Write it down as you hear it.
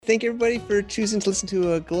Thank you everybody for choosing to listen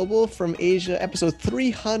to a Global from Asia episode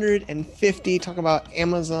 350, talking about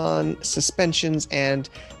Amazon suspensions and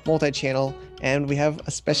multi-channel. And we have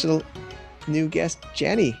a special new guest,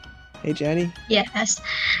 Jenny. Hey, Jenny. Yes.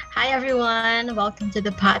 Hi, everyone. Welcome to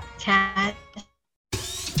the podcast.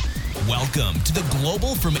 Welcome to the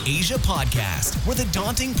Global from Asia podcast, where the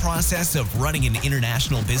daunting process of running an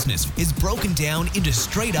international business is broken down into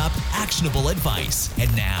straight up actionable advice.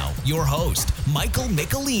 And now, your host, Michael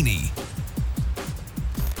Michelini.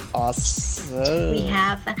 Awesome. We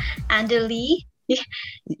have Andy Lee.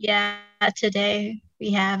 Today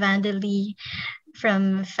we have Andy Lee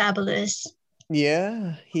from Fabulous.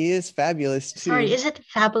 Yeah, he is fabulous too. Sorry, is it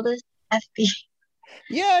Fabulous FB?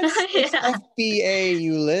 Yes, it's FBA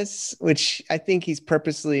Ulyss, which I think he's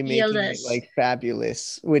purposely making it like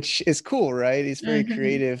fabulous, which is cool, right? He's very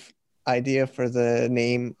creative idea for the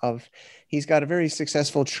name of. He's got a very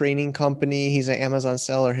successful training company. He's an Amazon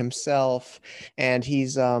seller himself, and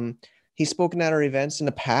he's spoken at our events in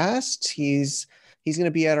the past. He's going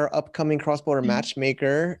to be at our upcoming Cross-Border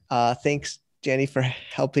Matchmaker. Thanks, Jenny, for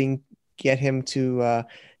helping get him to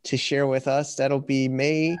share with us. That'll be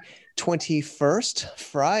May 21st,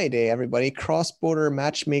 Friday, everybody.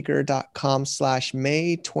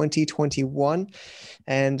 crossbordermatchmaker.com/May 2021.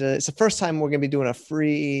 And it's the first time we're going to be doing a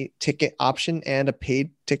free ticket option and a paid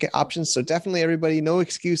ticket option. So definitely, everybody, no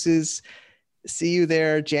excuses. See you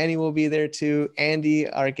there. Jenny will be there too. Andy,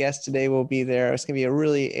 our guest today, will be there. It's going to be a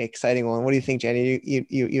really exciting one. What do you think, Jenny?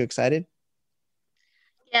 You excited?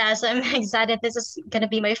 Yes, I'm excited. This is going to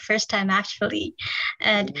be my first time actually.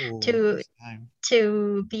 And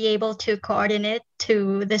to be able to coordinate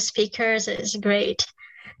to the speakers is great.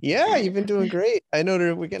 Yeah, you've been doing great. I know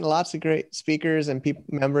we're getting lots of great speakers and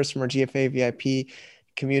members from our GFA VIP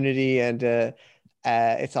community. And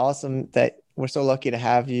it's awesome that we're so lucky to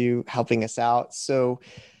have you helping us out. So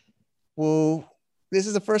this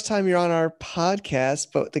is the first time you're on our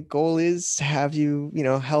podcast, but the goal is to have you,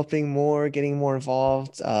 helping more, getting more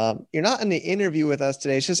involved. You're not in the interview with us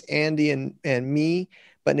today. It's just Andy and me.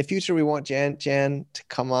 But in the future, we want Jan to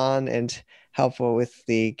come on and help with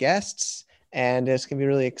the guests. And it's going to be a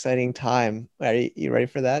really exciting time. Are you ready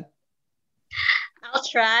for that? I'll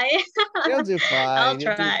try. You'll do fine.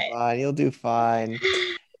 You'll do fine.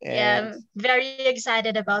 I'm very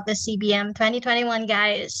excited about the CBM 2021,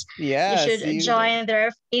 guys. Yeah, you should join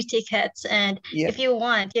their free tickets. And if you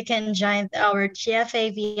want, you can join our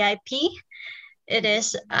GFA VIP. It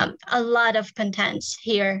is a lot of contents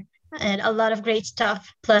here and a lot of great stuff,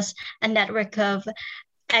 plus a network of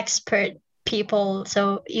expert people.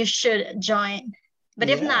 So you should join. But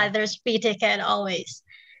if not, there's free ticket always.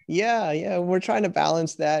 Yeah. We're trying to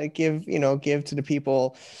balance that, give to the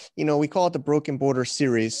people, we call it the Broken Border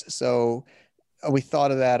series. So we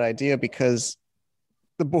thought of that idea because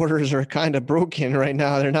the borders are kind of broken right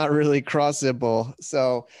now. They're not really crossable.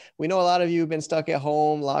 So we know a lot of you have been stuck at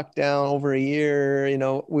home, locked down over a year.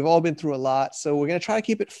 We've all been through a lot. So we're going to try to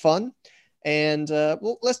keep it fun. And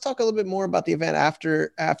let's talk a little bit more about the event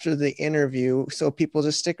after the interview. So people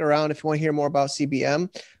just stick around if you want to hear more about CBM.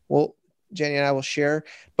 Jenny and I will share,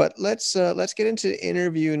 but let's get into the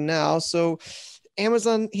interview now. So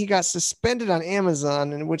Amazon, he got suspended on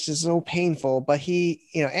Amazon, and which is so painful, but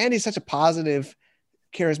Andy's such a positive,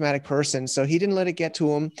 charismatic person. So he didn't let it get to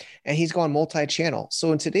him, and he's gone multi-channel.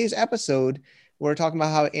 So in today's episode, we're talking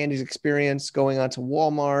about how Andy's experience going on to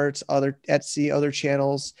Walmart, other Etsy, other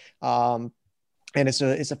channels. And it's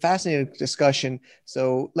a fascinating discussion.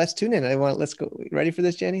 So let's tune in. Let's go. Ready for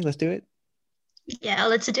this, Jenny? Let's do it. Yeah,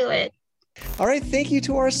 let's do it. All right. Thank you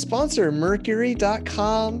to our sponsor,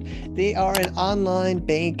 Mercury.com. They are an online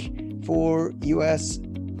bank for U.S.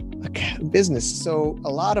 business. So a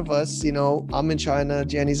lot of us, I'm in China,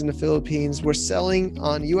 Jenny's in the Philippines. We're selling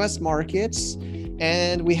on U.S. markets,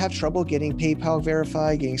 and we have trouble getting PayPal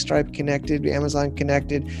verified, getting Stripe connected, Amazon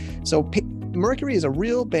connected. So Mercury is a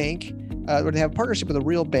real bank. They have a partnership with a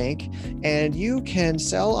real bank, and you can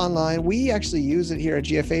sell online. We actually use it here at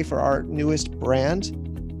GFA for our newest brand.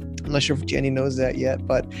 I'm not sure if Jenny knows that yet,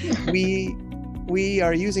 but we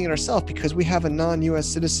are using it ourselves because we have a non-U.S.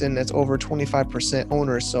 citizen that's over 25%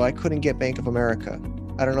 owner. So I couldn't get Bank of America.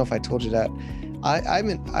 I don't know if I told you that.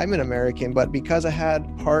 I'm an American, but because I had a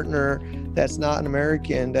partner that's not an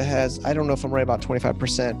American that has, I don't know if I'm right about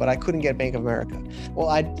 25%, but I couldn't get Bank of America.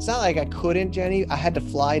 Well, it's not like I couldn't, Jenny. I had to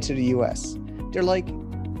fly to the U.S. They're like,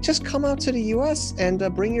 just come out to the U.S. and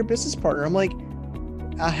bring your business partner. I'm like,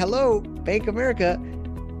 hello, Bank of America.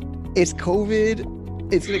 It's COVID.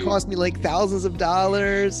 It's going to cost me like thousands of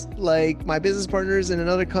dollars. Like my business partner's in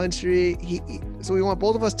another country. So we want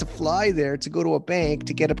both of us to fly there to go to a bank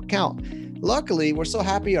to get an account. luckily, we're so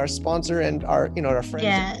happy our sponsor and our friends.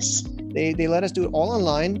 Yes. They let us do it all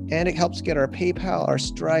online, and it helps get our PayPal, our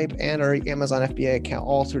Stripe, and our Amazon FBA account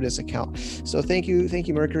all through this account. So thank you,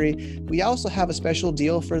 Mercury. We also have a special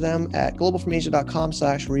deal for them at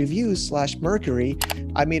globalfromasia.com/reviews/Mercury.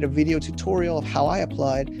 I made a video tutorial of how I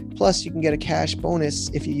applied. Plus, you can get a cash bonus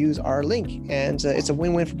if you use our link, and it's a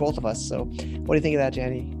win-win for both of us. So, what do you think of that,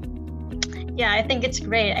 Jenny? Yeah, I think it's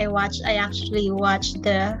great. I actually watched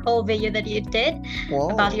the whole video that you did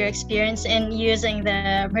about your experience in using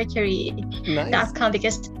the Mercury.com,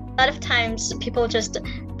 because a lot of times people just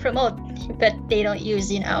promote, but they don't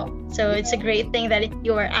use, So it's a great thing that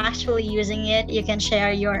you are actually using it. You can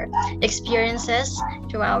share your experiences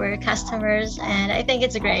to our customers, and I think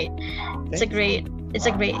it's great. It's a great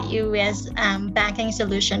US banking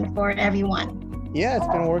solution for everyone. Yeah, it's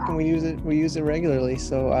been working. We use it regularly.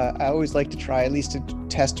 So I always like to try at least to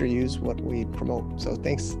test or use what we promote. So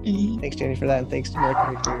thanks, Jenny, for that, and thanks to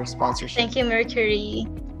Mercury for your sponsorship. Thank you, Mercury.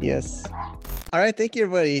 Yes. All right, thank you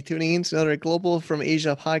everybody tuning in to another Global from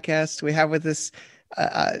Asia podcast. We have with us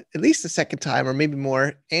at least the second time, or maybe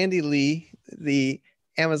more, Andy Lee, the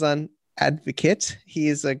Amazon advocate. He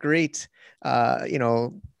is a great,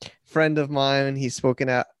 friend of mine. He's spoken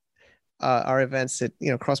at our events at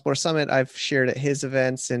Cross Border Summit. I've shared at his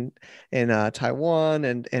events in Taiwan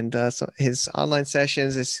and so his online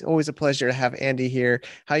sessions. It's always a pleasure to have Andy here.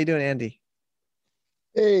 How you doing, Andy?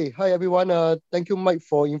 Hey, hi everyone. Thank you, Mike,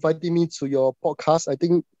 for inviting me to your podcast. I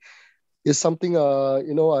think it's something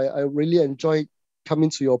I really enjoy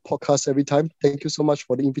coming to your podcast every time. Thank you so much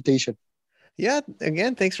for the invitation. Yeah,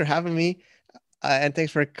 again, thanks for having me, and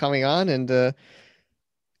thanks for coming on. And so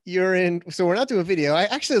we're not doing video.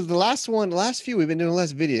 The last few we've been doing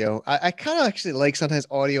less video. I kind of actually like sometimes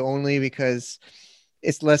audio only, because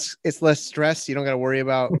it's less stress. You don't got to worry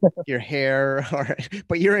about your hair,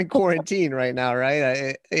 but you're in quarantine right now,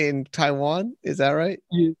 right? In Taiwan, is that right?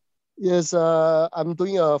 Yes, I'm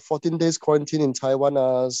doing a 14 days quarantine in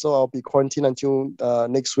Taiwan. So I'll be quarantined until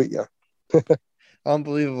next week. Yeah.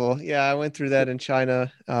 Unbelievable. Yeah, I went through that in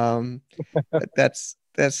China. That's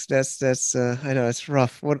I know it's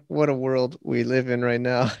rough. What a world we live in right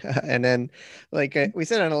now. And then, like we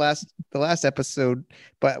said on the last episode,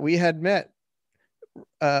 but we had met.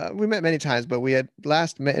 We met many times, but we had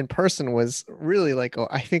last met in person was really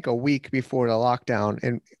I think a week before the lockdown,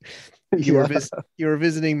 and you were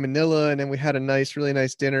visiting Manila, and then we had a really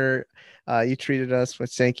nice dinner. You treated us,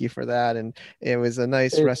 which thank you for that, and it was a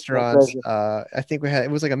nice restaurant. I think it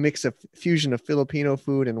was like a mix of fusion of Filipino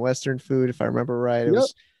food and Western food, if I remember right.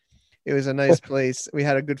 It was a nice place. We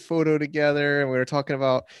had a good photo together, and we were talking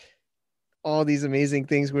about all these amazing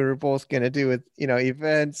things we were both going to do with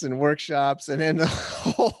events and workshops, and then the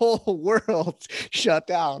whole world shut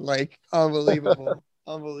down. Unbelievable.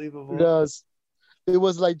 Yes, it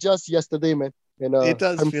was like just yesterday, man. And it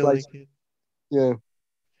does feel like it. Yeah.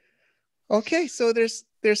 Okay, so there's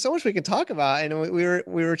so much we can talk about, and we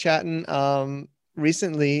were chatting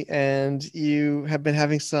recently, and you have been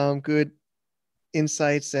having some good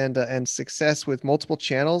insights and success with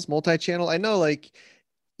multi-channel. I know,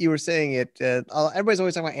 you were saying it. Everybody's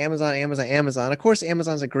always talking about Amazon. Of course,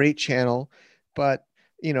 Amazon's a great channel, but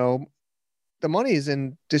the money is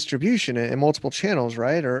in distribution and multiple channels,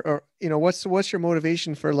 right? Or what's your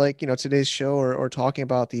motivation for today's show or talking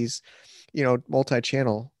about these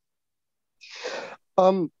multi-channel?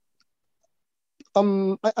 I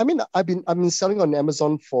mean, I've been selling on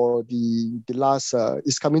Amazon for the last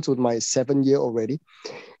it's coming to my 7th year already,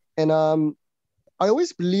 and I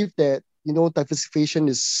always believe that diversification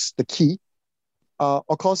is the key.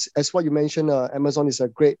 Of course, as what you mentioned, Amazon is a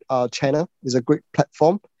great channel, is a great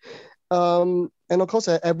platform, and of course,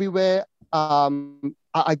 everywhere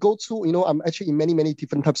I go to, I'm actually in many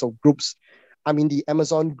different types of groups. I'm in the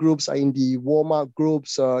Amazon groups, I'm in the Walmart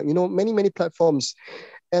groups, many platforms.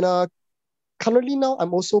 And currently now,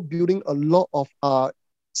 I'm also building a lot of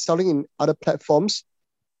selling in other platforms,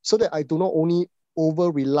 so that I do not only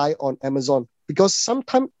over-rely on Amazon, because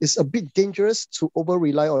sometimes it's a bit dangerous to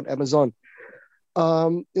over-rely on Amazon.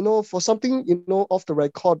 For something, off the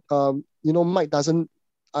record, Mike doesn't,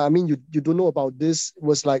 you don't know about this,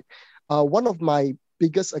 was one of my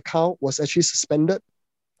biggest account was actually suspended.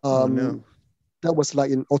 Oh, no. That was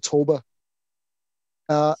in October.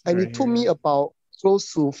 And it took me about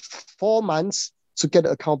close to 4 months to get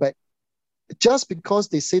the account back, just because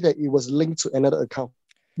they say that it was linked to another account,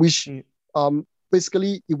 which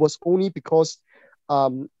basically it was only because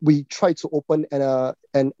we tried to open a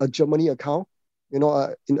Germany account, in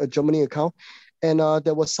a Germany account, and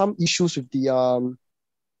there was some issues with the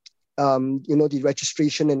the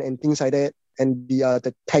registration and things like that. and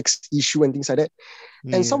the tax issue and things like that.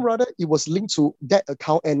 Yeah. And some rather it was linked to that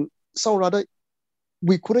account, and some rather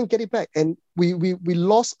we couldn't get it back, and we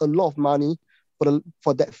lost a lot of money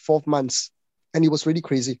for that 4 months, and it was really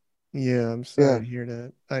crazy. Yeah, I'm sorry to hear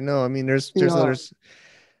that. I know. I mean, there's others.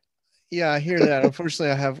 Yeah, I hear that.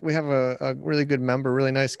 Unfortunately, we have a really good member,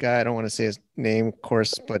 really nice guy. I don't want to say his name, of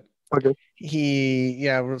course, but okay.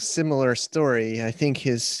 Similar story. I think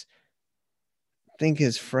his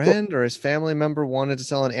friend or his family member wanted to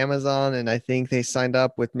sell on Amazon, and I think they signed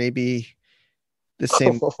up with maybe the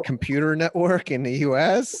same computer network in the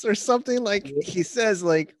US or something, like he says,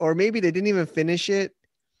 like, or maybe they didn't even finish it.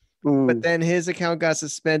 But then his account got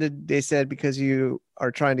suspended, they said, because you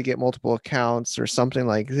are trying to get multiple accounts or something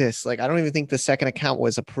like this. Like, I don't even think the second account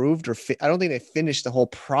was approved, or I don't think they finished the whole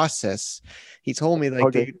process. He told me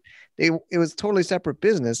like it was totally separate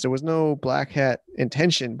business. There was no black hat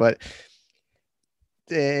intention, but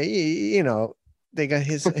they got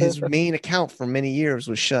his main account for many years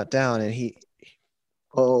was shut down, and he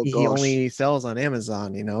only sells on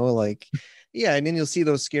Amazon, like. Yeah, and then you'll see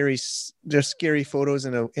those scary photos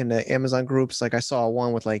in the Amazon groups. Like I saw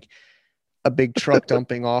one with like a big truck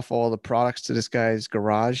dumping off all the products to this guy's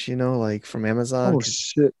garage, like from Amazon. Oh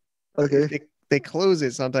shit! Okay. They close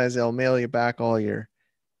it. Sometimes they'll mail you back all your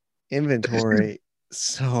inventory.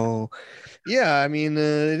 So, yeah, I mean,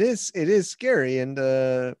 it is scary, and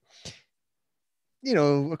of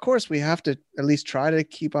course, we have to at least try to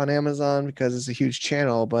keep on Amazon because it's a huge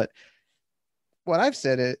channel. But what I've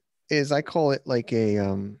said is I call it like a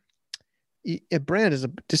brand is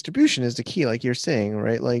distribution is the key, like you're saying,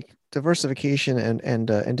 right? Like diversification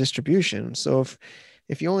and distribution. So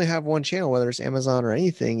if you only have one channel, whether it's Amazon or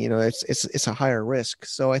anything, it's a higher risk.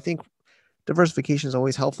 So I think diversification is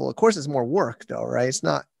always helpful. Of course, it's more work though, right?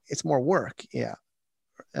 It's more work. Yeah.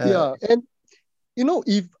 And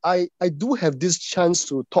if I do have this chance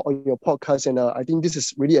to talk on your podcast, and I think this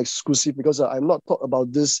is really exclusive because I'm not talk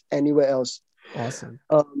about this anywhere else. Awesome.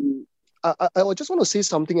 I just want to say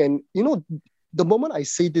something, and the moment I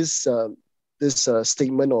say this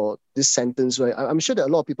statement or this sentence, right, I'm sure that a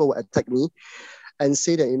lot of people will attack me and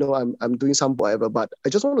say that I'm doing some whatever. But I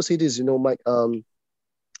just want to say this, Mike.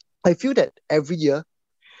 I feel that every year,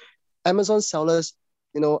 Amazon sellers,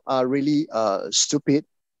 are really stupid,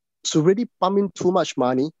 so really pump in too much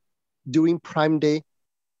money during Prime Day,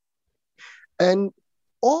 and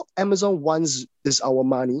all Amazon wants is our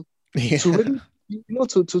money. Yeah. To really,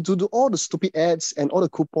 to do all the stupid ads and all the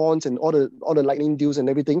coupons and all the lightning deals and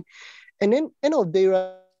everything, and then end of the day,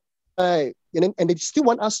 right? And they still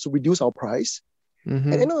want us to reduce our price.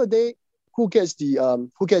 Mm-hmm. And end of the day, who gets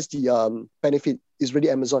the benefit is really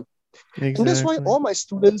Amazon. Exactly. And that's why all my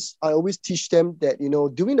students, I always teach them that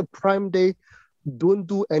during the Prime Day, don't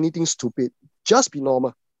do anything stupid. Just be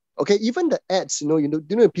normal. Okay, even the ads,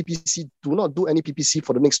 PPC, do not do any PPC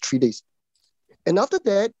for the next 3 days. And after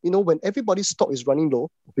that, when everybody's stock is running low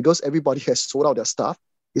because everybody has sold out their stuff,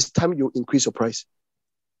 it's time you increase your price.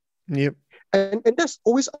 Yep. And that's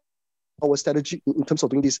always our strategy in terms of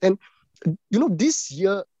doing this. And this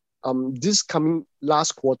year, this coming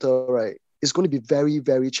last quarter, right, is going to be very,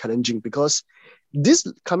 very challenging because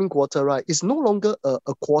this coming quarter, right, is no longer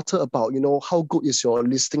a quarter about how good is your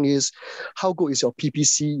listing is, how good is your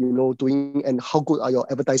PPC, doing, and how good are your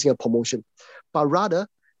advertising and promotion, but rather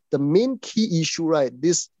the main key issue, right,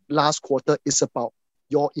 this last quarter is about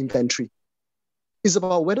your inventory. It's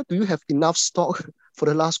about whether do you have enough stock for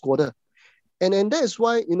the last quarter. And that is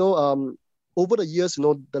why, over the years,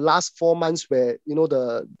 the last 4 months where,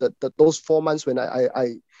 those 4 months when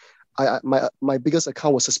my biggest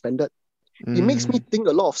account was suspended, it makes me think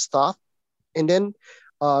a lot of stuff. And then,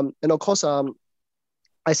 and of course,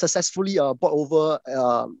 I successfully bought over,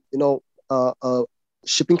 a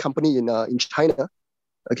shipping company in China.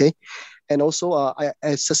 Okay, and also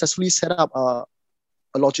I successfully set up a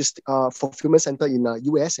logistic fulfillment center in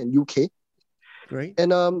US and UK. Great.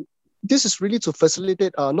 And this is really to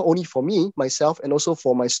facilitate not only for me, myself, and also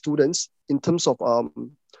for my students in terms of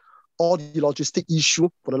all the logistic issue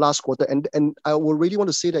for the last quarter. And I will really want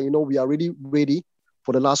to say that we are really ready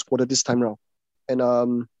for the last quarter this time around,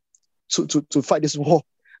 and to fight this war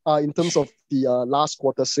in terms of the last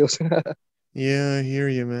quarter sales. Yeah, I hear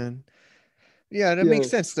you, man. Yeah, that makes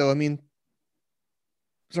sense, though. I mean,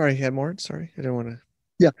 sorry, you had more? Sorry, I didn't want to.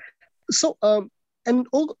 Yeah. So, and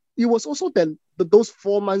it was also then those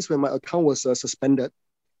 4 months when my account was suspended,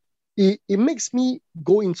 it makes me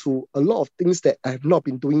go into a lot of things that I have not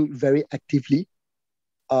been doing very actively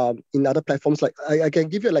in other platforms. Like I can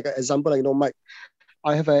give you like an example, Mike,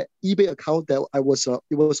 I have an eBay account that it was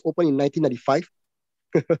open in 1995.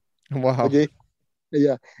 Wow. Okay.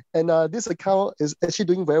 Yeah, and this account is actually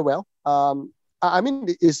doing very well. I mean,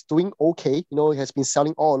 it's doing okay. You know, it has been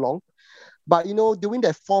selling all along. But you know, during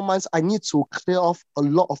that 4 months, I need to clear off a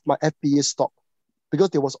lot of my FBA stock because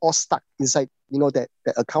they was all stuck inside, you know, that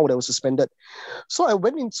account that was suspended. So I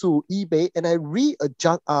went into eBay and I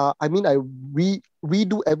readjust.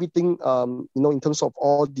 Redo everything. You know, in terms of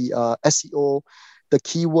all the SEO, the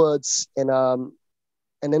keywords,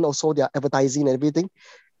 and then also their advertising and everything.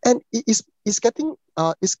 And it's getting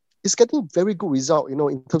it's getting very good result, you know,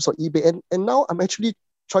 in terms of eBay. And now I'm actually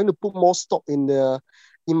trying to put more stock in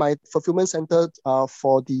my fulfillment center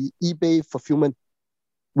for the eBay fulfillment,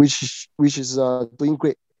 which is doing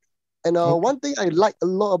great. And Okay. one thing I like a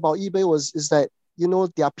lot about eBay is that, you know,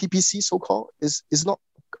 their PPC so called is not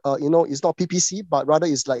you know, it's not PPC, but rather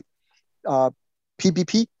it's like uh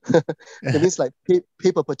PPP. That means like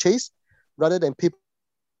pay per purchase rather than pay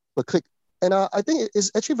per click. And I think it's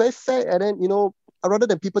actually very fair. And then, you know, rather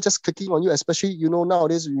than people just clicking on you, especially, you know,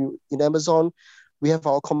 nowadays in Amazon, we have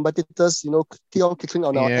our competitors, you know, keep on clicking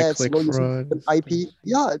on our Yeah, ads, you click know, using fraud. an IP.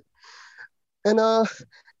 Yeah. And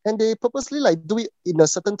and they purposely like do it in a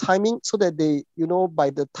certain timing so that they, you know, by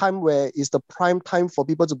the time where is the prime time for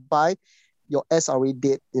people to buy, your ads are already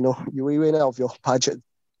dead, you know, you already ran out of your budget.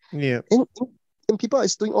 Yeah. And people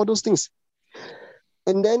is doing all those things.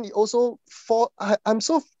 And then also I'm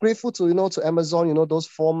so grateful to, you know, to Amazon, you know, those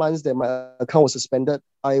 4 months that my account was suspended.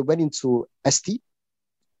 I went into ST,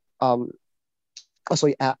 um,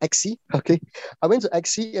 XC. Okay, I went to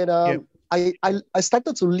XC and Yep. I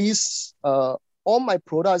started to list all my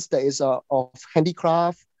products that is of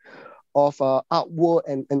handicraft, of artwork,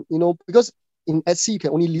 and you know, because in Etsy you can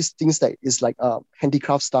only list things that is like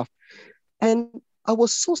handicraft stuff. And I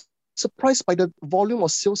was so surprised by the volume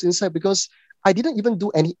of sales inside because I didn't even do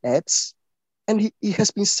any ads, and it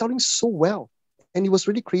has been selling so well, and it was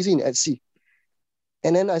really crazy in Etsy.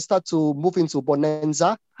 And then I start to move into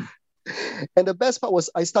Bonanza, and the best part was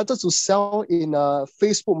I started to sell in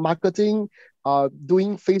Facebook marketing,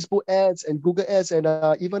 doing Facebook ads and Google ads, and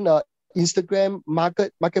even Instagram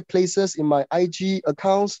marketplaces in my IG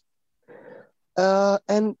accounts.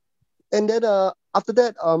 And then after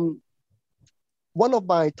that, one of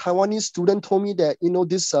my Taiwanese students told me that, you know,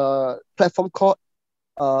 this platform called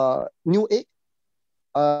New Egg.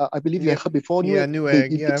 I believe you have Yep. heard before New Yeah, Egg.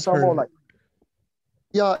 Newegg. It Yeah, gives I've out more heard. like,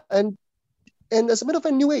 yeah, and as a matter of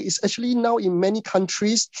fact, New Egg is actually now in many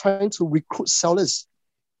countries trying to recruit sellers.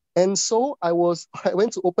 And so I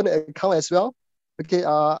went to open an account as well. Okay,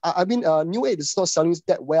 I mean, New Egg is not selling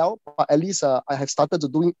that well, but at least I have started to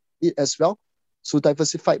doing it as well to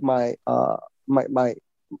diversify my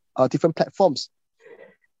different platforms.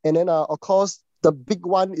 And then, of course, the big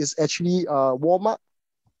one is actually Walmart.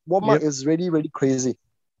 Walmart Yep. is really, really crazy.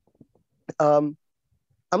 Um,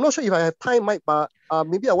 I'm not sure if I have time, Mike, but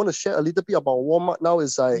maybe I want to share a little bit about Walmart now.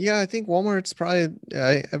 Is like, Yeah, I think Walmart's probably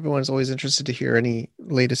everyone's always interested to hear any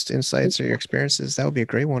latest insights or your experiences. That would be a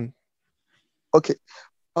great one. okay,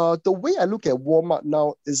 the way I look at Walmart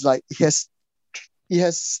now is like it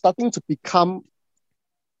has starting to become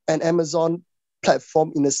an Amazon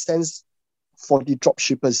platform in a sense for the drop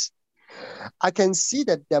shippers. I can see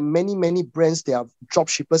that there are many, many brands, they are drop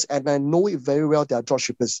shippers, and I know it very well, they are drop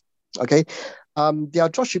shippers. Okay. They are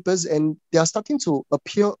drop shippers and they are starting to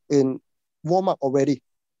appear in Walmart already.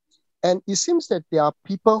 And it seems that there are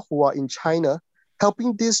people who are in China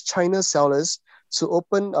helping these China sellers to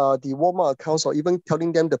open the Walmart accounts or even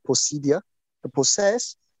telling them the procedure, the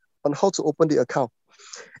process on how to open the account.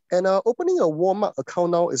 And opening a Walmart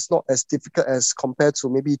account now is not as difficult as compared to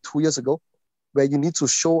maybe 2 years ago, where you need to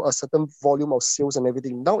show a certain volume of sales and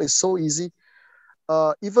everything. Now it's so easy.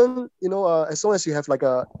 Even, you know, as long as you have like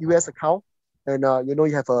a US account and you know,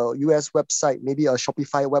 you have a US website, maybe a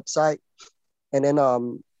Shopify website, and then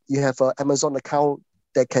you have an Amazon account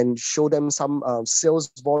that can show them some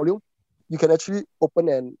sales volume, you can actually open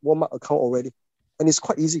an Walmart account already, and it's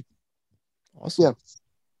quite easy. Awesome. Yeah.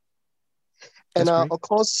 And That's great. of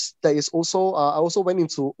course, there is also I also went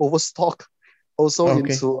into Overstock, also Okay.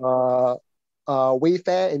 into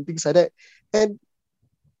Wayfair and things like that, and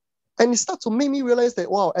it started to make me realize that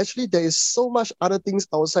wow, actually there is so much other things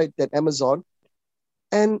outside than Amazon,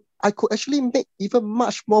 and I could actually make even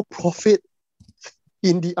much more profit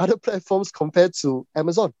in the other platforms compared to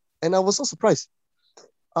Amazon, and I was so surprised.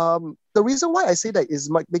 The reason why I say that is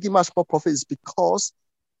making much more profit is because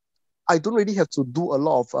I don't really have to do a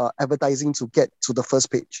lot of advertising to get to the first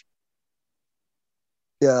page.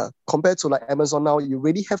 Yeah, compared to like Amazon now, you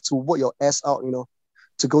really have to work your ass out, you know,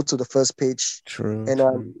 to go to the first page. True. And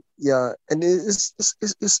True. yeah, and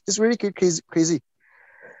it's really crazy.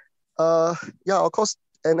 Yeah, of course,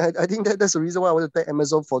 And I think that's the reason why I want to thank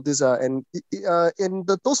Amazon for this. And in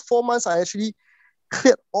those 4 months, I actually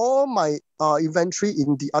cleared all my inventory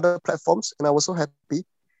in the other platforms, and I was so happy.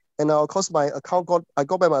 And of course, I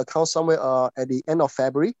got back my account somewhere at the end of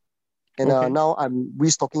February, and now I'm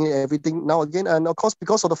restocking everything now again. And of course,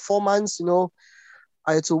 because of the 4 months,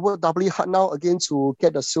 I had to work doubly hard now again to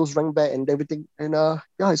get the sales rank back and everything. And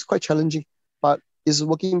yeah, it's quite challenging, but it's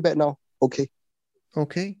working back now. Okay.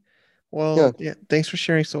 Okay. Well, yeah. Thanks for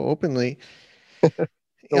sharing so openly. No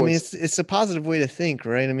I mean, worries. it's a positive way to think,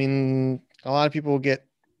 right? I mean, a lot of people get,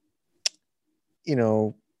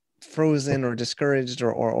 frozen or discouraged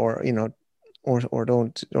or don't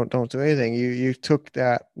do anything. You took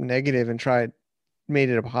that negative and made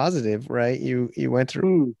it a positive, right? You went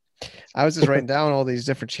through. I was just writing down all these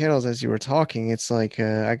different channels as you were talking. It's like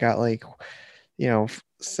I got like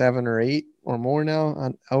 7 or 8 or more now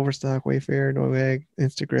on Overstock, Wayfair, Newegg,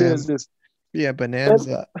 Instagram. Yes. Yeah,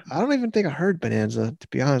 Bonanza. I don't even think I heard Bonanza, to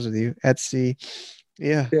be honest with you. Etsy,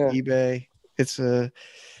 yeah. eBay. It's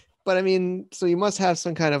but I mean, so you must have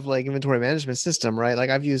some kind of like inventory management system, right?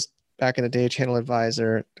 Like I've used back in the day Channel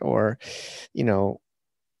Advisor or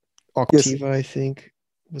Octiva, I think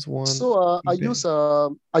was one. So I use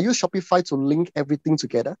Shopify to link everything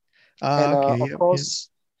together. And okay. of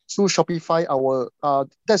course, through Shopify,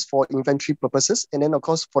 that's for inventory purposes. And then of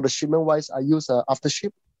course for the shipment wise, I use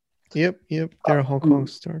Aftership. Yep. They're a Hong Kong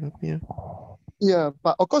startup. Yeah. Yeah,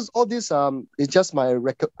 but of course, all this is just my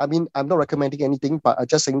I mean, I'm not recommending anything, but I'm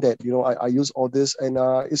just saying that I use all this, and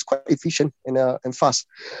it's quite efficient and fast.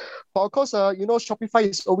 But of course, Shopify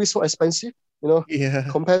is always so expensive,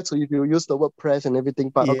 compared to if you use the WordPress and everything.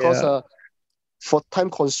 But of course, for time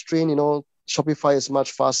constraint, Shopify is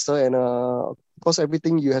much faster, and of course,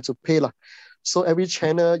 everything you have to pay lah. So every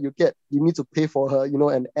channel you need to pay for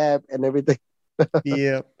an app and everything.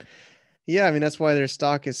 Yeah. I mean, that's why their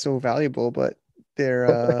stock is so valuable, but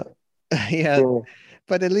they're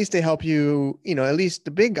but at least they help you, at least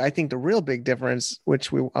I think the real big difference,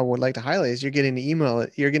 which I would like to highlight, is you're getting the email,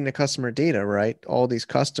 you're getting the customer data, right? All these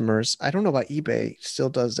customers. I don't know about eBay still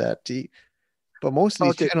does that. But most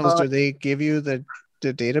of these channels, do they give you the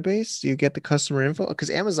database? Do you get the customer info? Because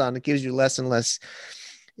Amazon, it gives you less and less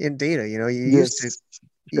in data.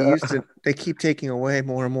 They keep taking away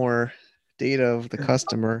more and more data of the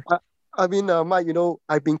customer. I mean, Mike,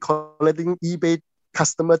 I've been collecting eBay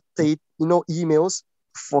customer data, emails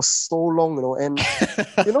for so long, and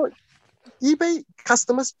eBay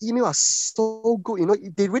customers' email are so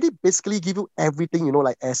good. They really basically give you everything,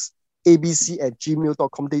 like as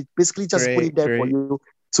abc@gmail.com. They basically just put it there for you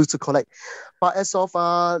to collect. But as of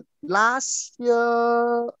last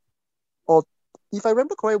year, or if I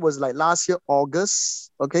remember correctly, it was like last year,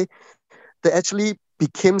 August, okay, they actually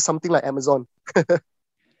became something like Amazon.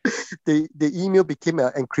 The email became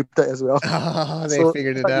encrypted as well. Oh, they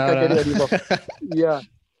figured it out. You can't get it anymore. Yeah.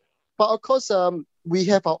 But of course, we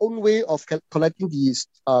have our own way of collecting these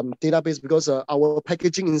database because our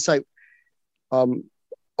packaging inside.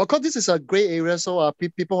 Of course, this is a gray area, so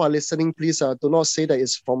people who are listening, please do not say that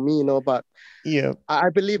it's from me, But yeah, I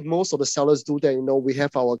believe most of the sellers do that. We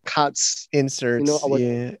have our cards, inserts,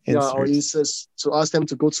 our inserts to ask them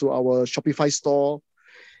to go to our Shopify store.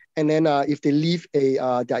 And then if they leave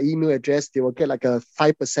their email address, they will get like a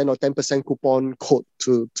 5% or 10% coupon code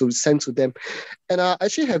to send to them. And I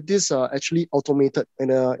actually have this actually automated,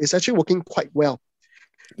 and it's actually working quite well.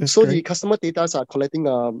 That's so great. The customer data are collecting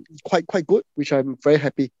quite good, which I'm very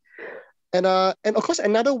happy. And of course,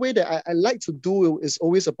 another way that I like to do is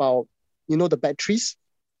always about the batteries.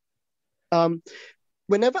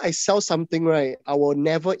 Whenever I sell something, right, I will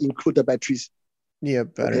never include the batteries. Yeah,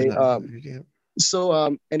 batteries. Okay? So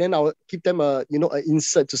and then I'll give them an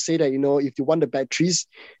insert to say that if you want the batteries,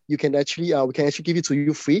 you can actually we can actually give it to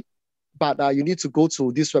you free, but you need to go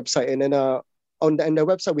to this website, and then on the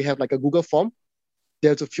website we have like a Google form. They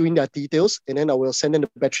have to fill in their details, and then I will send them the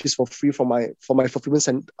batteries for free from my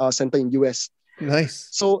fulfillment center in US. Nice.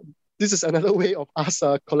 So this is another way of us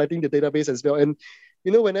collecting the database as well. And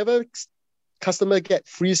whenever customer get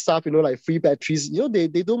free stuff, like free batteries, they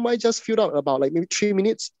don't mind just fill out about like maybe 3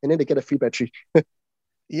 minutes, and then they get a free battery.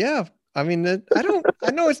 Yeah. I mean, I know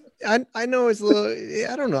it's a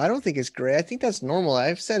little, I don't know. I don't think it's great. I think that's normal.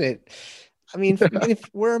 I've said it. I mean,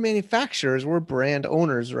 we're manufacturers, we're brand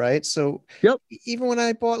owners, right? So even when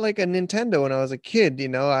I bought like a Nintendo when I was a kid,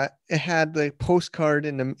 it had the postcard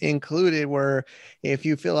included where if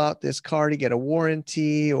you fill out this card, you get a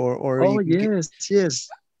warranty or yes.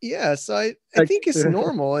 Yeah, so I think it's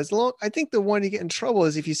normal. I think the one you get in trouble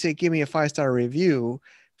is if you say, give me a 5-star review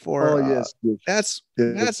for, that's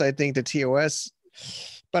I think the TOS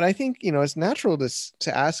but I think, you know, it's natural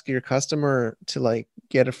to ask your customer to like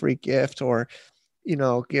get a free gift or, you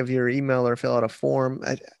know, give your email or fill out a form.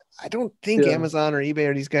 I don't think Amazon or eBay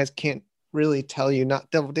or these guys can't really tell you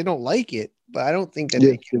not, they don't like it, but I don't think that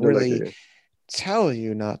they can really tell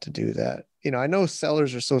you not to do that. You know, I know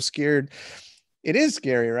sellers are so scared. It is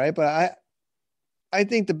scary, right? But I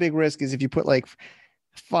think the big risk is if you put like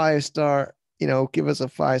 5-star, you know, give us a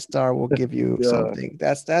 5-star, we'll give you something.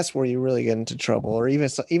 That's where you really get into trouble. Or even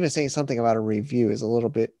saying something about a review is a little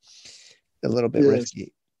bit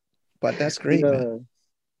risky. But that's great, man.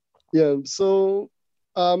 Yeah. So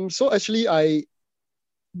actually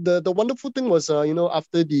the wonderful thing was you know,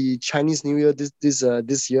 after the Chinese New Year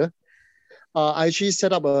this year, I actually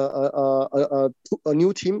set up a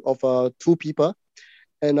new team of 2 people,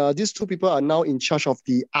 and these 2 people are now in charge of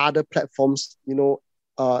the other platforms, you know,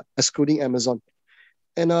 excluding Amazon,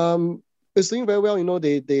 and it's doing very well. You know,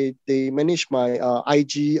 they manage my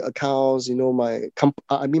IG accounts, you know,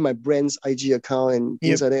 my brand's IG account and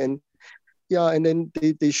things like that, and and then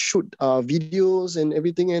they shoot videos and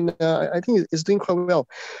everything, and I think it's doing quite well.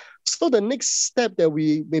 So the next step that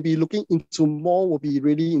we may be looking into more will be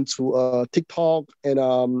really into TikTok and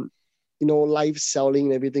you know, live selling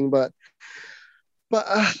and everything. But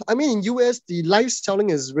I mean, in US, the live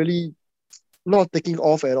selling is really not taking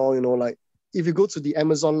off at all. You know, like if you go to the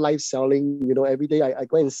Amazon live selling, you know, every day I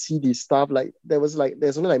go and see the stuff. Like there's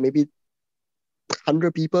only like maybe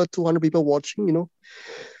 100 people, 200 people watching. You know,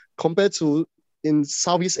 compared to in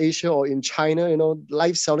Southeast Asia or in China, you know,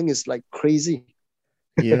 live selling is like crazy.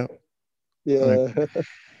 Yeah. Yeah.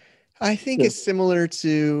 I think it's similar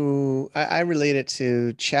to, I relate it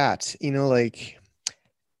to chat, you know, like,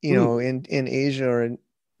 you know, in Asia or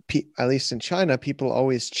at least in China, people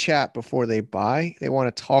always chat before they buy. They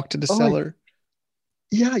want to talk to the seller.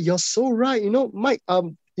 Yeah, you're so right. You know, Mike,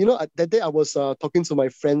 you know, that day I was talking to my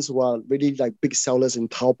friends who are really like big sellers in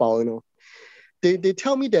Taobao, you know. They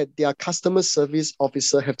tell me that their customer service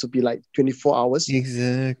officer have to be like 24 hours.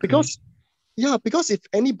 Exactly. Because if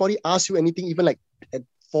anybody asks you anything, even like at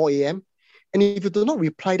 4 a.m., and if you do not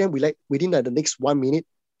reply them within like the next 1 minute,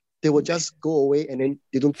 they will just go away and then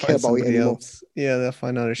they don't care about it anymore. Yeah, they'll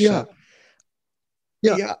find another shop.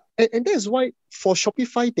 Yeah. And that's why for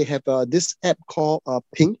Shopify, they have this app called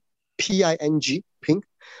Ping, P-I-N-G, Ping.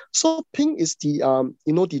 So Ping is the,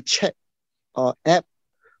 you know, the chat app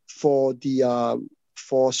for the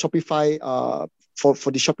for Shopify for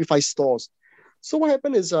the Shopify stores. So what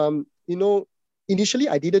happened is you know, initially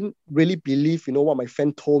I didn't really believe, you know, what my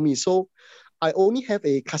friend told me. So I only have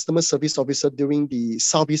a customer service officer during the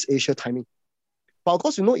Southeast Asia timing. But of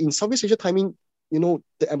course, you know, in Southeast Asia timing, you know,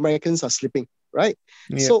 the Americans are sleeping, right?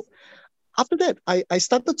 Yeah. So after that, I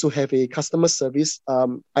started to have a customer service.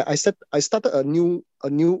 I started a new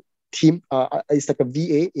team. It's like a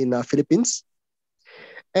VA in Philippines.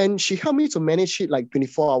 And she helped me to manage it like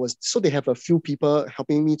 24 hours. So they have a few people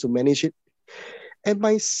helping me to manage it. And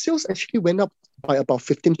my sales actually went up by about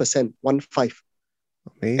 15%, 15.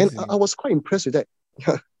 Amazing. And I was quite impressed with that.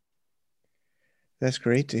 That's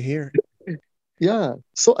great to hear. Yeah.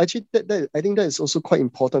 So actually, that I think that is also quite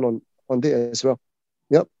important on there as well.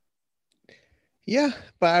 Yep. Yeah,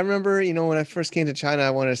 but I remember, you know, when I first came to China, I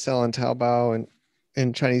wanted to sell on Taobao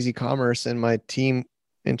and Chinese e-commerce, and my team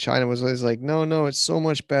in China was always like, no, it's so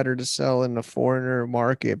much better to sell in the foreigner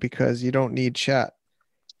market because you don't need chat.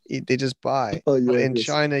 They just buy. Oh, yeah, but in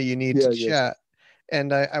China, you need to chat.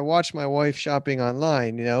 And I watch my wife shopping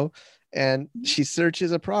online, you know, and she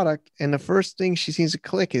searches a product, and the first thing she seems to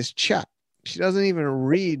click is chat. She doesn't even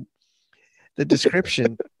read the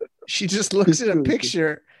description. She just looks at a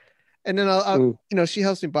picture. And then I'll you know, she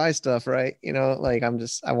helps me buy stuff, right? You know, like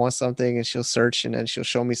I want something, and she'll search, and then she'll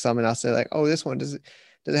show me some, and I'll say like, oh, this one, does it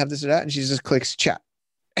have this or that? And she just clicks chat.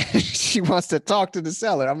 She wants to talk to the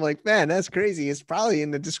seller. I'm like, man, that's crazy. It's probably in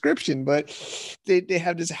the description, but they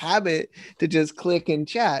have this habit to just click and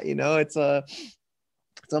chat, you know, it's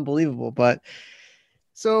unbelievable. But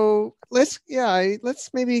so let's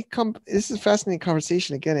maybe this is a fascinating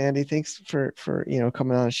conversation again, Andy. Thanks for, you know,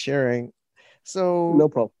 coming on and sharing. So no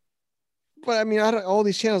problem. But I mean, out of all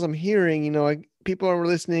these channels I'm hearing, you know, like people are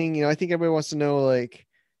listening, you know, I think everybody wants to know, like,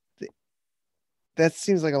 that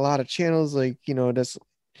seems like a lot of channels, like, you know,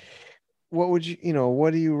 what would you, you know,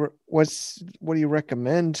 what do you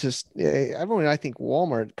recommend to everyone? I think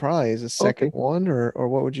Walmart probably is the second one, or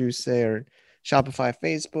what would you say, or Shopify,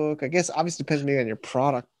 Facebook? I guess obviously depends maybe on your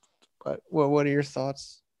product, but what are your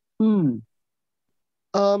thoughts? I'm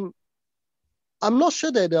not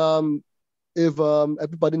sure that if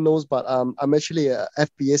everybody knows, but I'm actually a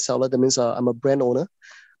FBA seller. That means I'm a brand owner.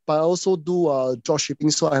 but I also do drop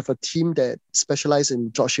shipping. So I have a team that specializes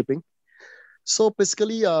in drop shipping. So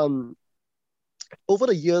basically, over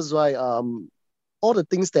the years, right, all the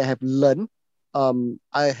things that I have learned,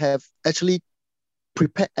 I have actually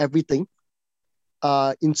prepared everything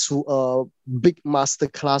into a big master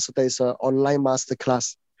class. That is an online master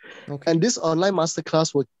class. Okay. And this online master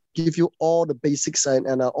class will give you all the basics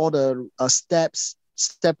and all the steps,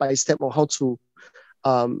 step by step on how to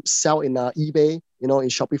sell in eBay, in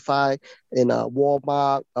Shopify, in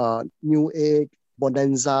Walmart, Newegg,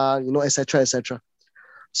 Bonanza, etc., etc.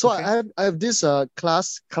 So okay. I have this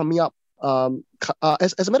class coming up.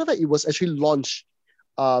 As a matter of fact, it was actually launched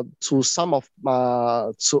to some of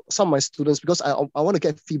my students because I want to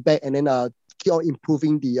get feedback and then keep on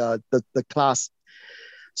improving the class.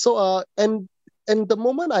 So and the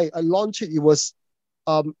moment I launched it, it was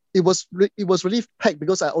really packed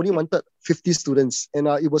because I only wanted 50 students and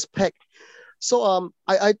it was packed. So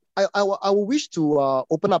I will wish to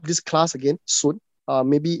open up this class again soon.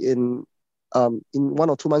 Maybe in 1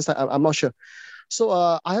 or 2 months time. I'm not sure. So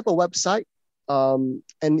I have a website. And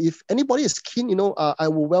if anybody is keen, I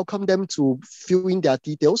will welcome them to fill in their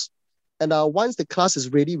details. And once the class is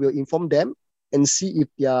ready, we'll inform them and see if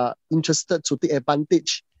they are interested to take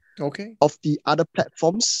advantage of the other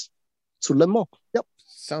platforms to learn more. Yep.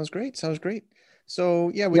 Sounds great.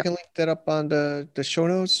 So yeah, we can link that up on the show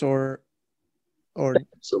notes or. Thank you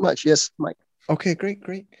so much. Yes, Mike. Okay,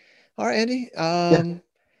 great. All right, Andy.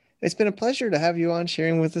 It's been a pleasure to have you on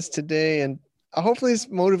sharing with us today, and hopefully this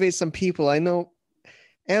motivates some people. I know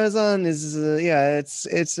Amazon is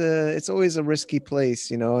it's always a risky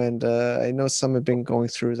place, and I know some have been going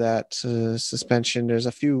through that suspension. There's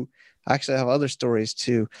a few. Actually, I have other stories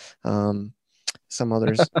too. Some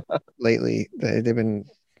others lately they've been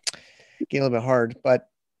getting a little bit hard, but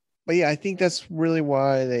yeah, I think that's really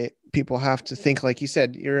why people have to think, like you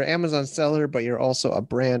said, you're an Amazon seller, but you're also a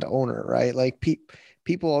brand owner, right? Like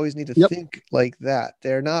people always need to think like that.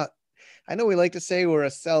 They're not. I know we like to say we're a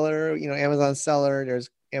seller, Amazon seller. There's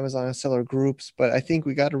Amazon seller groups, but I think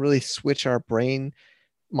we got to really switch our brain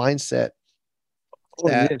mindset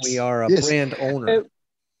that we are a brand owner.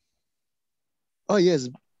 Yes,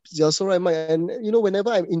 you're so right, Mike. And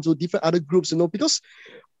whenever I'm into different other groups, because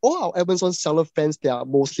all our Amazon seller fans, they are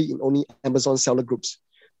mostly in only Amazon seller groups.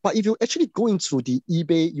 But if you actually go into the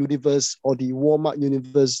eBay universe or the Walmart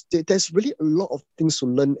universe, there's really a lot of things to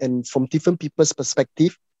learn and from different people's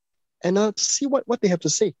perspective, and to see what they have to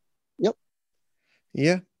say. Yep.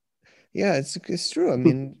 Yeah, it's true. I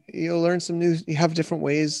mean, you'll learn some new. You have different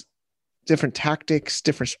ways, different tactics,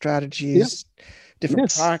 different strategies. Yep.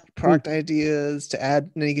 Different product ideas to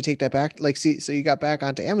add, and then you can take that back. So you got back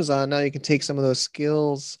onto Amazon. Now you can take some of those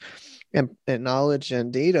skills and knowledge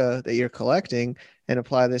and data that you're collecting and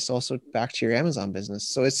apply this also back to your Amazon business.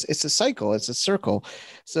 So it's a cycle, it's a circle.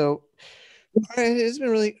 So all right, it's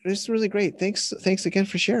really great. Thanks again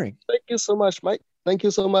for sharing. Thank you so much, Mike. Thank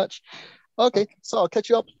you so much. Okay, so I'll catch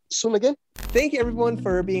you up soon again. Thank you, everyone,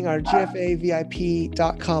 for being our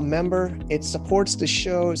GFAVIP.com member. It supports the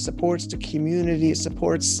show, it supports the community, it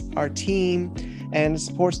supports our team, and it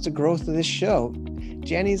supports the growth of this show.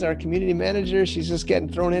 Jenny's our community manager. She's just getting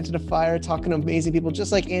thrown into the fire, talking to amazing people,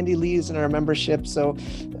 just like Andy Lee's in our membership. So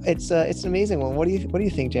it's an amazing one. What do you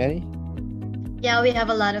think, Jenny? Yeah, we have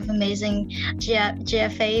a lot of amazing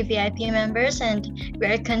GFA VIP members, and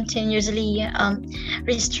we're continuously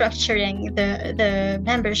restructuring the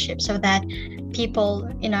membership so that people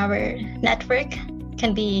in our network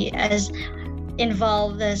can be as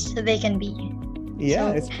involved as they can be. Yeah,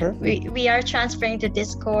 so it's perfect. We are transferring to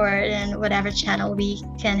Discord and whatever channel we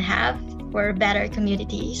can have for a better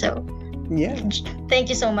community. So yeah, thank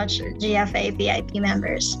you so much, GFA VIP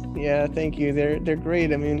members. Yeah, thank you. They're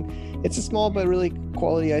great. I mean, it's a small but really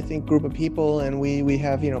quality, I think, group of people, and we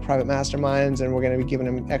have private masterminds, and we're going to be giving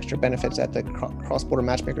them extra benefits at the Cross-Border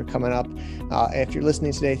Matchmaker coming up. If you're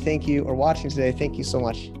listening today, thank you, or watching today, thank you so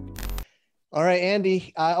much. All right,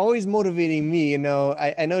 Andy, always motivating me.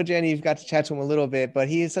 I know Jenny, you've got to chat to him a little bit, but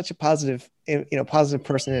he is such a positive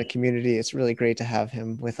person in the community. It's really great to have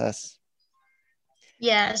him with us.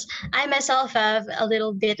 Yes, I myself have a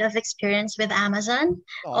little bit of experience with Amazon,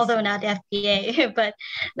 although not FBA, but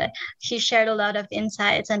he shared a lot of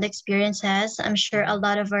insights and experiences I'm sure a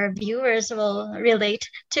lot of our viewers will relate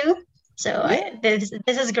to. So this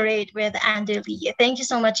is great with Andy Lee. Thank you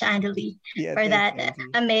so much, Andy Lee, for that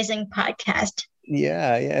amazing podcast.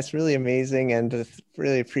 Yeah, it's really amazing and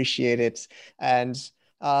really appreciate it. And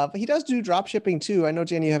but he does do drop shipping too. I know,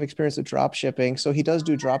 Jenny, you have experience with drop shipping. So he does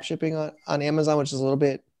do drop shipping on Amazon, which is a little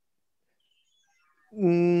bit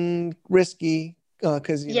risky,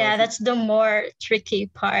 Because that's the more tricky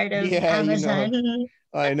part of Amazon.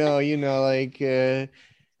 I know,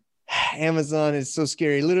 Amazon is so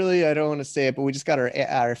scary. Literally, I don't want to say it, but we just got our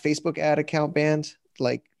Facebook ad account banned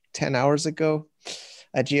like 10 hours ago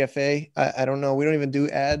at GFA. I don't know. We don't even do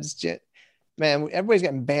ads. Man, everybody's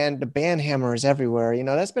getting banned. The ban hammer is everywhere.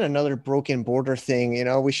 That's been another broken border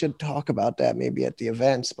thing. We should talk about that maybe at the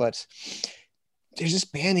events, but they're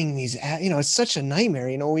just banning these ads. It's such a nightmare.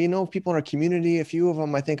 We know people in our community, a few of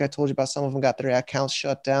them, I think I told you about, some of them got their accounts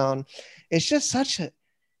shut down. It's just that's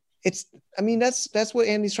what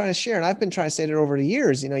Andy's trying to share. And I've been trying to say that over the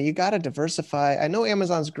years. You got to diversify. I know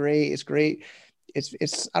Amazon's great. It's great.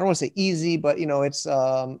 It's I don't want to say easy, but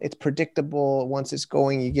it's predictable. Once it's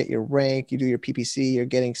going, you get your rank, you do your PPC, you're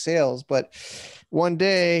getting sales. But one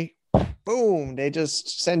day, boom, they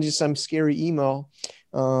just send you some scary email.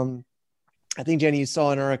 I think, Jenny, you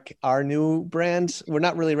saw in our new brand. We're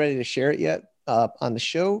not really ready to share it yet on the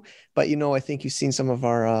show, but I think you've seen some of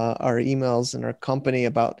our emails in our company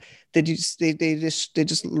about they just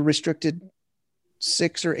restricted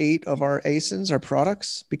 6 or 8 of our ASINs, our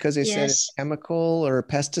products, because they said it's chemical or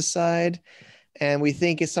pesticide. And we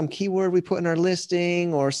think it's some keyword we put in our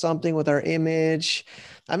listing or something with our image.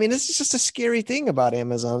 This is just a scary thing about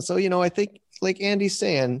Amazon. So, I think like Andy's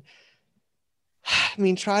saying,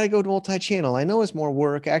 try to go to multi-channel. I know it's more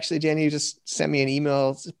work. Actually, Jenny, you just sent me an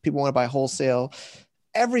email. People want to buy wholesale.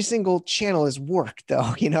 Every single channel is work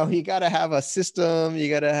though. You got to have a system. You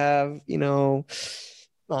got to have,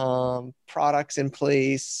 products in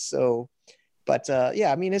place. So, but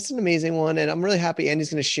it's an amazing one. And I'm really happy Andy's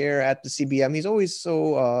going to share at the CBM. He's always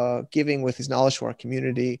so giving with his knowledge to our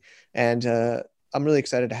community. And I'm really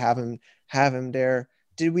excited to have him there.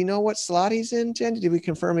 Did we know what slot he's in, Jen? Did we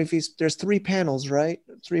confirm if there's 3 panels, right?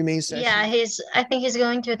 3 main sessions. Yeah, I think he's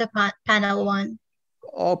going to the panel 1.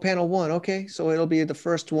 Oh, panel 1. Okay. So it'll be the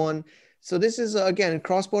first one. So this is again,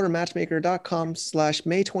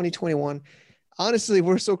 crossbordermatchmaker.com/May 2021. Honestly,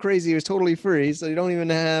 we're so crazy. It's totally free. So you don't even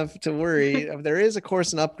have to worry. There is a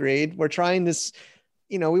course and upgrade. We're trying this,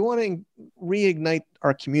 we want to reignite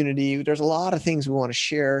our community. There's a lot of things we want to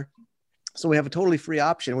share. So we have a totally free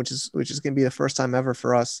option, which is going to be the first time ever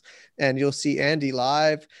for us. And you'll see Andy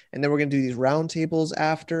live. And then we're going to do these roundtables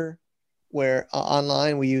after, where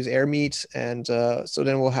online we use AirMeet. And so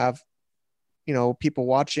then we'll have, people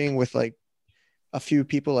watching with like a few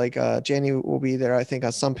people, like Jenny will be there, I think,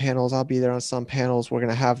 on some panels. I'll be there on some panels. We're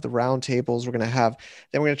going to have the roundtables. Then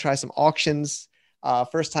we're going to try some auctions.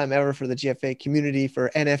 First time ever for the GFA community for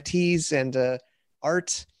NFTs and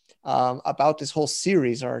art. About this whole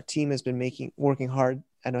series our team has been working hard.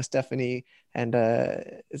 I know Stephanie, and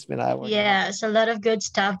it's been it's a lot of good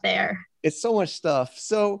stuff there. It's so much stuff.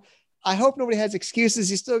 So I hope nobody has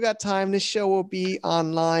excuses. You still got time. This show will be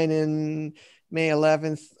online in May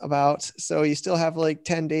 11th so you still have like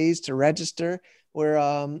 10 days to register. We're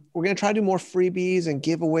going to try to do more freebies and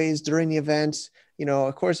giveaways during the event.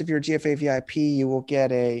 Of course, if you're a GFA VIP, you will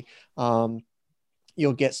get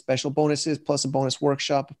you'll get special bonuses plus a bonus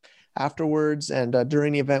workshop afterwards. And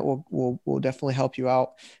during the event, we'll definitely help you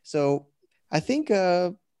out. So I think we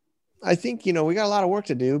got a lot of work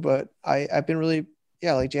to do, but I've been really,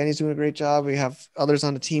 like Jenny's doing a great job. We have others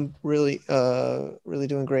on the team really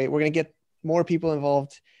doing great. We're going to get more people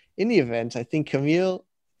involved in the event. I think Camille,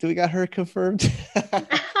 do we got her confirmed?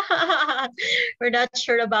 We're not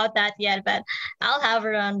sure about that yet, but I'll have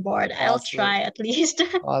her on board. Awesome. I'll try at least.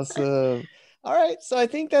 Awesome. All right. So I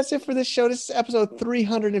think that's it for this show. This is episode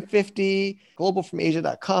 350,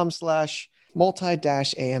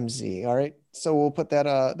 globalfromasia.com/multi-AMZ. All right. So we'll put that,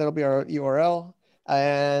 that'll be our URL.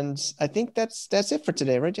 And I think that's it for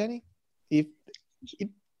today. Right, Jenny?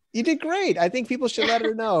 You did great. I think people should let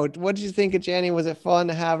her know. What did you think of Jenny? Was it fun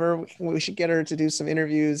to have her? We should get her to do some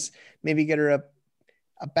interviews, maybe get her a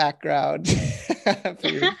background.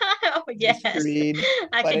 Oh, yes. I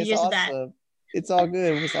can use that. It's all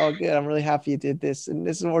good. It's all good. I'm really happy you did this. And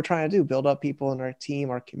this is what we're trying to do, build up people in our team,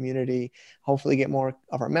 our community, hopefully get more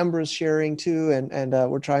of our members sharing too. And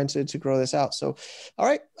we're trying to grow this out. So, all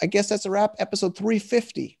right, I guess that's a wrap. Episode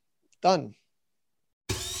 350. Done.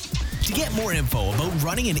 To get more info about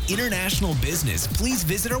running an international business, please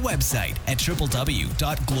visit our website at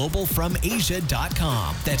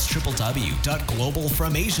www.globalfromasia.com. That's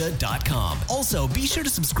www.globalfromasia.com. Also, be sure to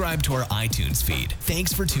subscribe to our iTunes feed.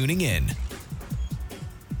 Thanks for tuning in.